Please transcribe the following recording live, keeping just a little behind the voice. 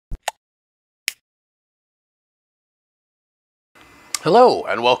Hello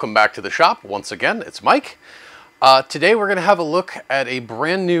and welcome back to the shop. Once again, it's Mike. Today we're going to have a look at a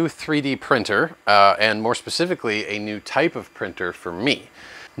brand new 3D printer and more specifically a new type of printer for me.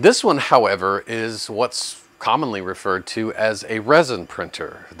 This one, however, is what's commonly referred to as a resin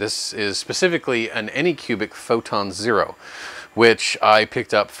printer. This is specifically an AnyCubic Photon 0, which I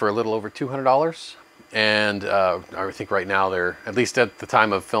picked up for a little over $200. And I think right now they're, at least at the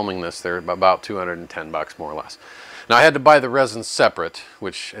time of filming this, they're about 210 bucks more or less. Now I had to buy the resin separate,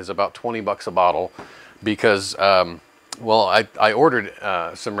 which is about 20 bucks a bottle, because, well, I ordered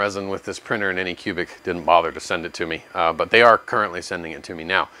some resin with this printer and AnyCubic didn't bother to send it to me, but they are currently sending it to me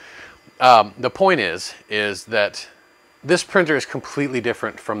now. The point is that this printer is completely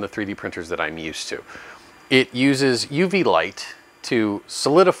different from the 3D printers that I'm used to. It uses UV light to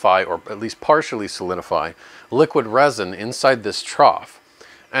solidify, or at least partially solidify, liquid resin inside this trough.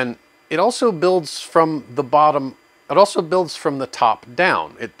 And it also builds from the bottom, it also builds from the top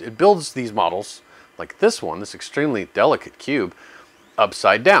down. It builds these models, like this one, this extremely delicate cube,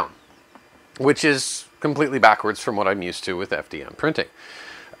 upside down, which is completely backwards from what I'm used to with FDM printing.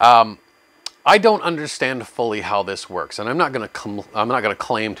 I don't understand fully how this works, and I'm not going to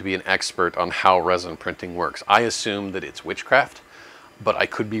claim to be an expert on how resin printing works. I assume that it's witchcraft, but I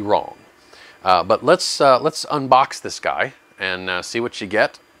could be wrong. But let's unbox this guy and see what you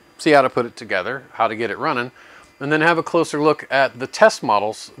get, see how to put it together, how to get it running, and then have a closer look at the test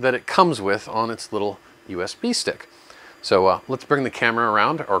models that it comes with on its little USB stick. So let's bring the camera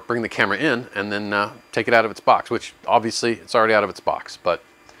around, or bring the camera in, and then take it out of its box, which obviously it's already out of its box, but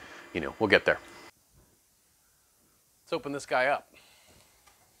you know, we'll get there. Let's open this guy up.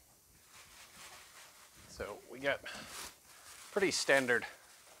 So we got pretty standard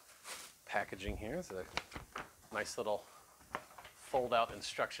packaging here. It's a nice little fold-out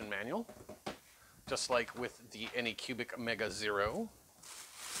instruction manual, just like with the AnyCubic Mega Zero.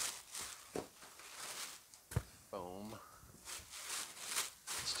 Foam.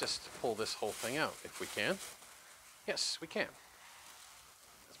 Let's just pull this whole thing out if we can. Yes, we can.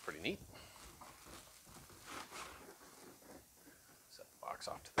 That's pretty neat. Set the box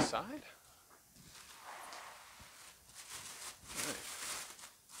off to the side.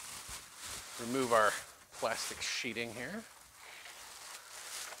 Remove our plastic sheeting here.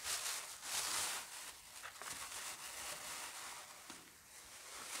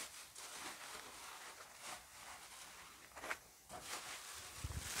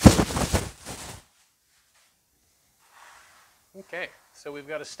 Okay, so we've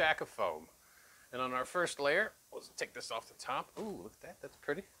got a stack of foam. And on our first layer, we'll take this off the top. Ooh, look at that, that's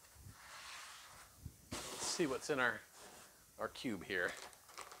pretty. Let's see what's in our cube here.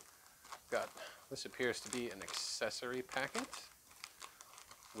 Got, this appears to be an accessory packet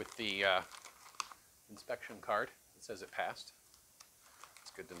with the inspection card that says it passed.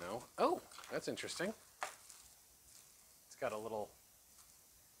 It's good to know. Oh, that's interesting. It's got a little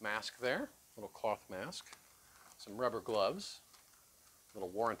mask there, little cloth mask, some rubber gloves, little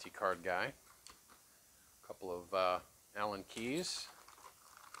warranty card guy, a couple of Allen keys,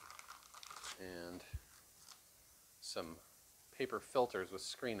 and some paper filters with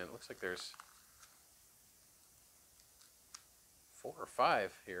screen. And it looks like there's 4 or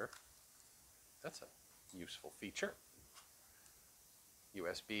 5 here. That's a useful feature.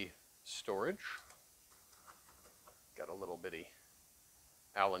 USB storage. Got a little bitty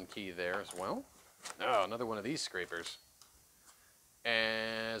Allen key there as well. Oh, another one of these scrapers.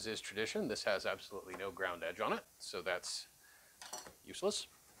 As is tradition, this has absolutely no ground edge on it, so that's useless.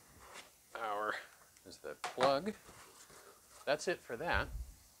 There's the plug. That's it for that.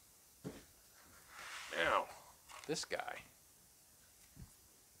 Now, this guy.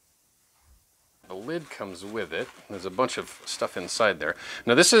 The lid comes with it. There's a bunch of stuff inside there.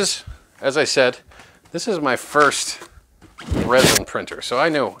 Now this is, as I said, this is my first resin printer, so I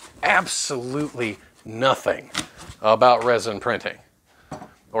know absolutely nothing about resin printing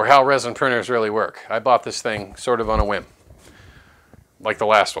or how resin printers really work. I bought this thing sort of on a whim, like the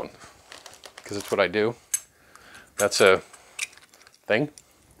last one, because it's what I do. That's a thing.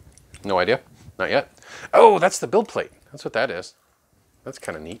 No idea. Not yet. Oh, that's the build plate. That's what that is. That's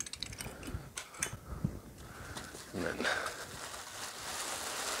kind of neat. And then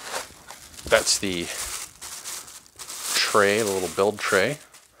that's the tray, the little build tray.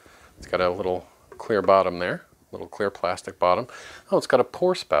 It's got a little clear bottom there, little clear plastic bottom. Oh, it's got a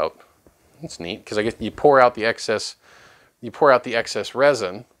pour spout. That's neat, because I guess you pour out the excess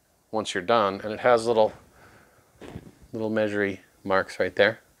resin once you're done, and it has little measury marks right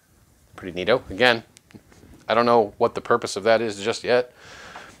there. Pretty neato. Again, I don't know what the purpose of that is just yet.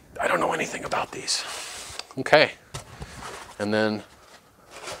 I don't know anything about these. Okay. And then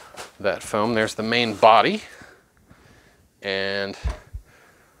that foam, there's the main body. And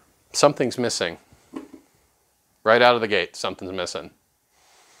something's missing. Right out of the gate, something's missing.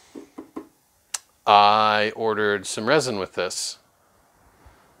 I ordered some resin with this.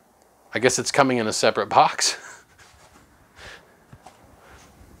 I guess it's coming in a separate box.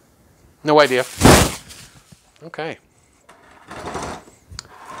 No idea. Okay.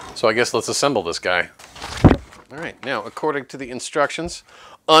 So I guess let's assemble this guy. All right, now according to the instructions,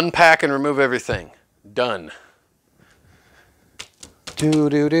 unpack and remove everything. Done.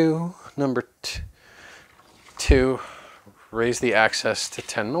 Number two, raise the access to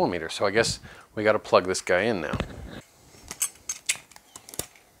 10 millimeters. So I guess we got to plug this guy in now.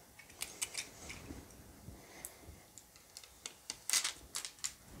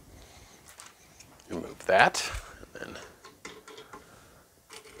 Remove that, and then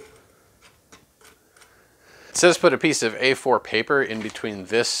it says put a piece of A4 paper in between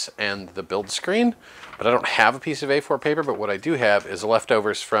this and the build screen, but I don't have a piece of A4 paper, but what I do have is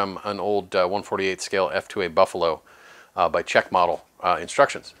leftovers from an old 1/48 scale F2A Buffalo by Check Model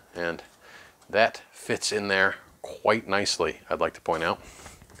instructions, and that fits in there quite nicely, I'd like to point out.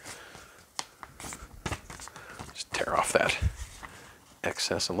 Just tear off that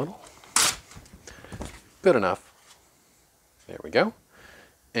excess a little. Good enough. There we go.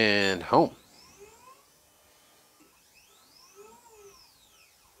 And home.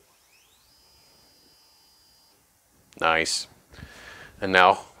 Nice. And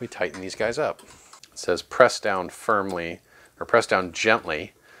now we tighten these guys up. It says press down firmly, or press down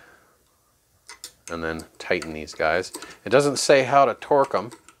gently, and then tighten these guys. It doesn't say how to torque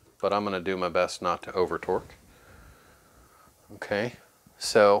them, but I'm going to do my best not to over torque. Okay,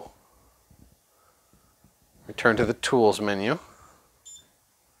 so return to the tools menu,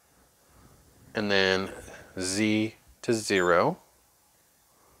 and then Z to 0,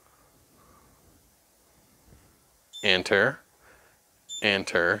 enter,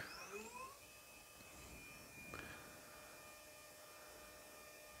 enter,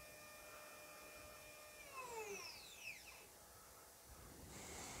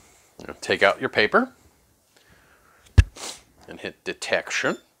 take out your paper and hit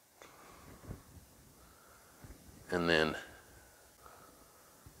detection, and then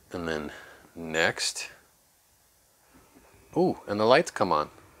next. Ooh, and the lights come on.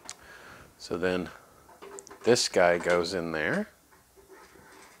 So then this guy goes in there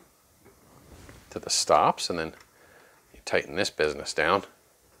to the stops, and then you tighten this business down.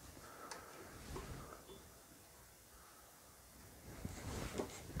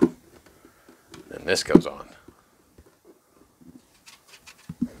 And this goes on.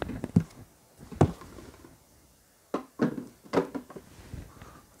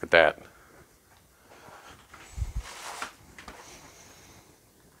 Look at that.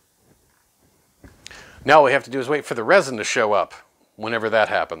 Now all we have to do is wait for the resin to show up, whenever that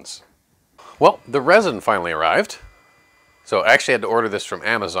happens. Well, the resin finally arrived. So I actually had to order this from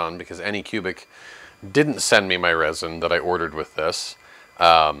Amazon because AnyCubic didn't send me my resin that I ordered with this.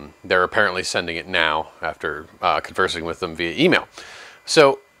 They're apparently sending it now after conversing with them via email.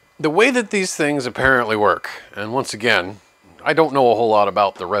 So the way that these things apparently work, and once again, I don't know a whole lot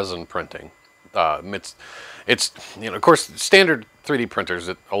about the resin printing. It's you know, of course, standard 3D printers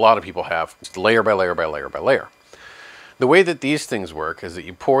that a lot of people have, just layer by layer by layer by layer. The way that these things work is that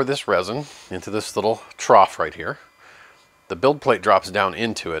you pour this resin into this little trough right here. The build plate drops down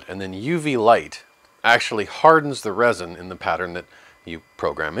into it, and then UV light actually hardens the resin in the pattern that you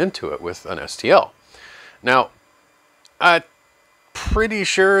program into it with an STL. Now, I'm pretty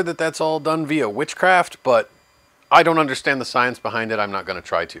sure that that's all done via witchcraft, but I don't understand the science behind it. I'm not going to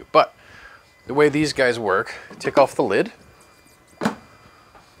try to. But the way these guys work, take off the lid,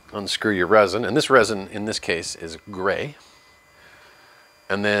 unscrew your resin, and this resin in this case is gray,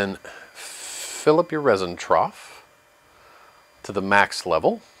 and then fill up your resin trough to the max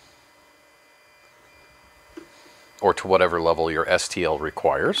level, or to whatever level your STL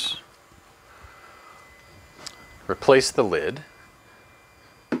requires. Replace the lid.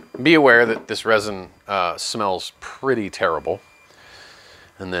 Be aware that this resin smells pretty terrible.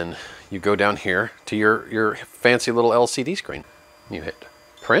 And then you go down here to your fancy little LCD screen. You hit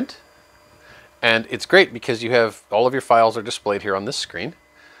print. And it's great because you have all of your files are displayed here on this screen.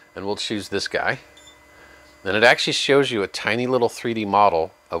 And we'll choose this guy. And it actually shows you a tiny little 3D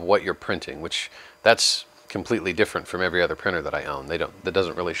model of what you're printing, which that's completely different from every other printer that I own. That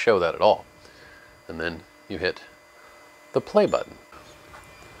doesn't really show that at all. And then you hit the play button.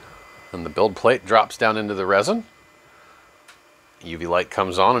 And the build plate drops down into the resin. UV light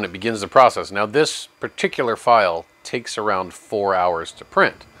comes on and it begins the process. Now this particular file takes around 4 hours to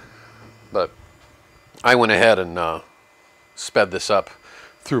print. But I went ahead and sped this up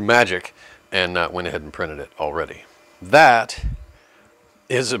through magic and went ahead and printed it already. That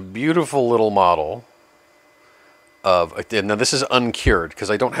is a beautiful little model of, now this is uncured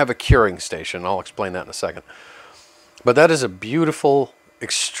because I don't have a curing station. I'll explain that in a second. But that is a beautiful,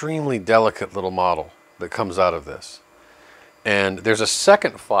 extremely delicate little model that comes out of this. And there's a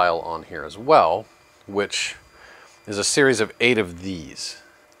second file on here as well, which is a series of 8 of these.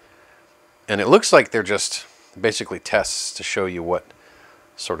 And it looks like they're just basically tests to show you what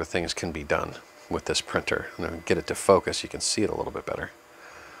sort of things can be done with this printer. And I'll get it to focus, you can see it a little bit better.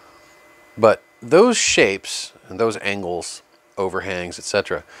 But those shapes and those angles, overhangs,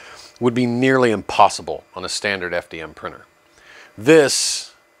 etc., would be nearly impossible on a standard FDM printer.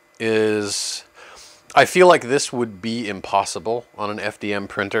 This is, I feel like this would be impossible on an FDM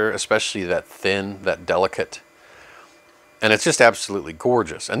printer, especially that thin, that delicate. And it's just absolutely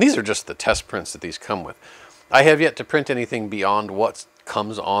gorgeous. And these are just the test prints that these come with. I have yet to print anything beyond what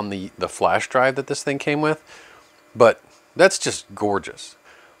comes on the flash drive that this thing came with, but that's just gorgeous.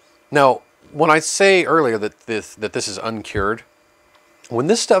 Now, when I say earlier that this is uncured, when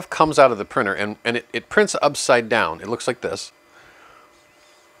this stuff comes out of the printer and it prints upside down, it looks like this.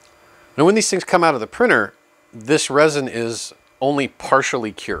 Now when these things come out of the printer, this resin is only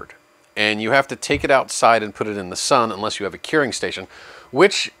partially cured. And you have to take it outside and put it in the sun unless you have a curing station,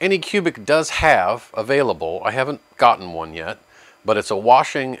 which AnyCubic does have available. I haven't gotten one yet, but it's a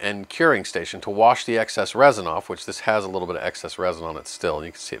washing and curing station to wash the excess resin off, which this has a little bit of excess resin on it still, and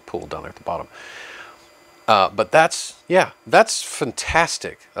you can see it pooled down there at the bottom. But that's, yeah, that's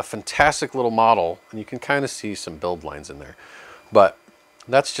fantastic. A fantastic little model, and you can kind of see some build lines in there. But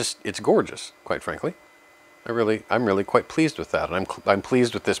that's just, it's gorgeous, quite frankly. I'm really quite pleased with that, and I'm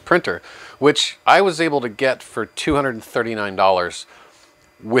pleased with this printer, which I was able to get for $239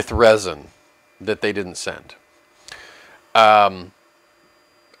 with resin that they didn't send.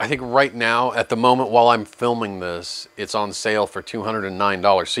 I think right now, at the moment while I'm filming this, it's on sale for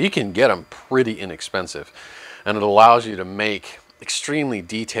 $209, so you can get them pretty inexpensive, and it allows you to make extremely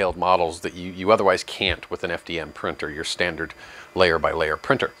detailed models that you otherwise can't with an FDM printer, your standard layer by layer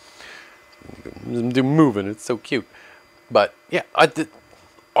printer. They're moving, it's so cute. But yeah,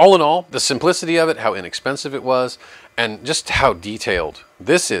 all in all, the simplicity of it, how inexpensive it was, and just how detailed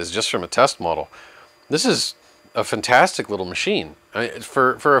this is just from a test model. This is a fantastic little machine. I mean,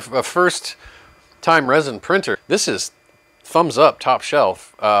 for a first time resin printer, this is thumbs up, top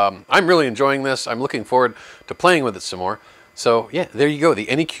shelf. I'm really enjoying this. I'm looking forward to playing with it some more. So yeah, there you go, the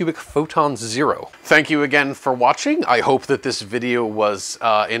AnyCubic Photon 0. Thank you again for watching. I hope that this video was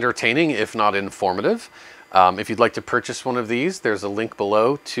entertaining, if not informative. If you'd like to purchase one of these, there's a link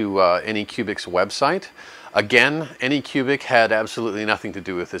below to AnyCubic's website. Again, AnyCubic had absolutely nothing to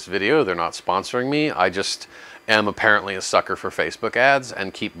do with this video. They're not sponsoring me. I just am apparently a sucker for Facebook ads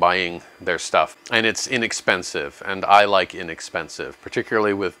and keep buying their stuff. And it's inexpensive, and I like inexpensive,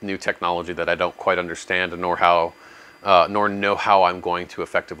 particularly with new technology that I don't quite understand nor know how I'm going to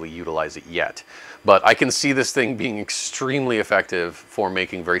effectively utilize it yet. But I can see this thing being extremely effective for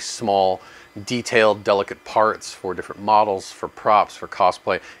making very small, detailed, delicate parts for different models, for props, for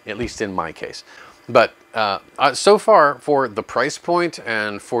cosplay, at least in my case. But so far, for the price point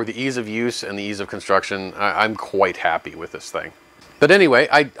and for the ease of use and the ease of construction, I'm quite happy with this thing. But anyway,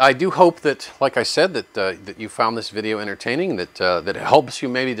 I do hope that, like I said, that you found this video entertaining, that it helps you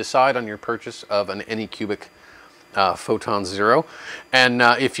maybe decide on your purchase of an AnyCubic Photon 0. And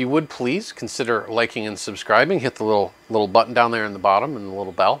if you would please consider liking and subscribing, hit the little button down there in the bottom and the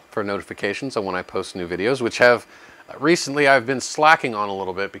little bell for notifications on when I post new videos, which have recently I've been slacking on a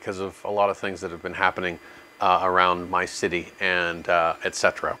little bit because of a lot of things that have been happening around my city and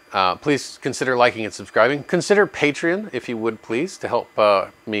etc. Please consider liking and subscribing. Consider Patreon, if you would please, to help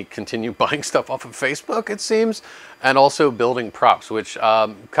me continue buying stuff off of Facebook, it seems, and also building props, which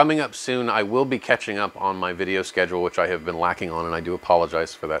coming up soon, I will be catching up on my video schedule, which I have been lacking on, and I do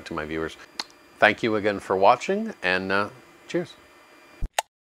apologize for that to my viewers. Thank you again for watching, and cheers.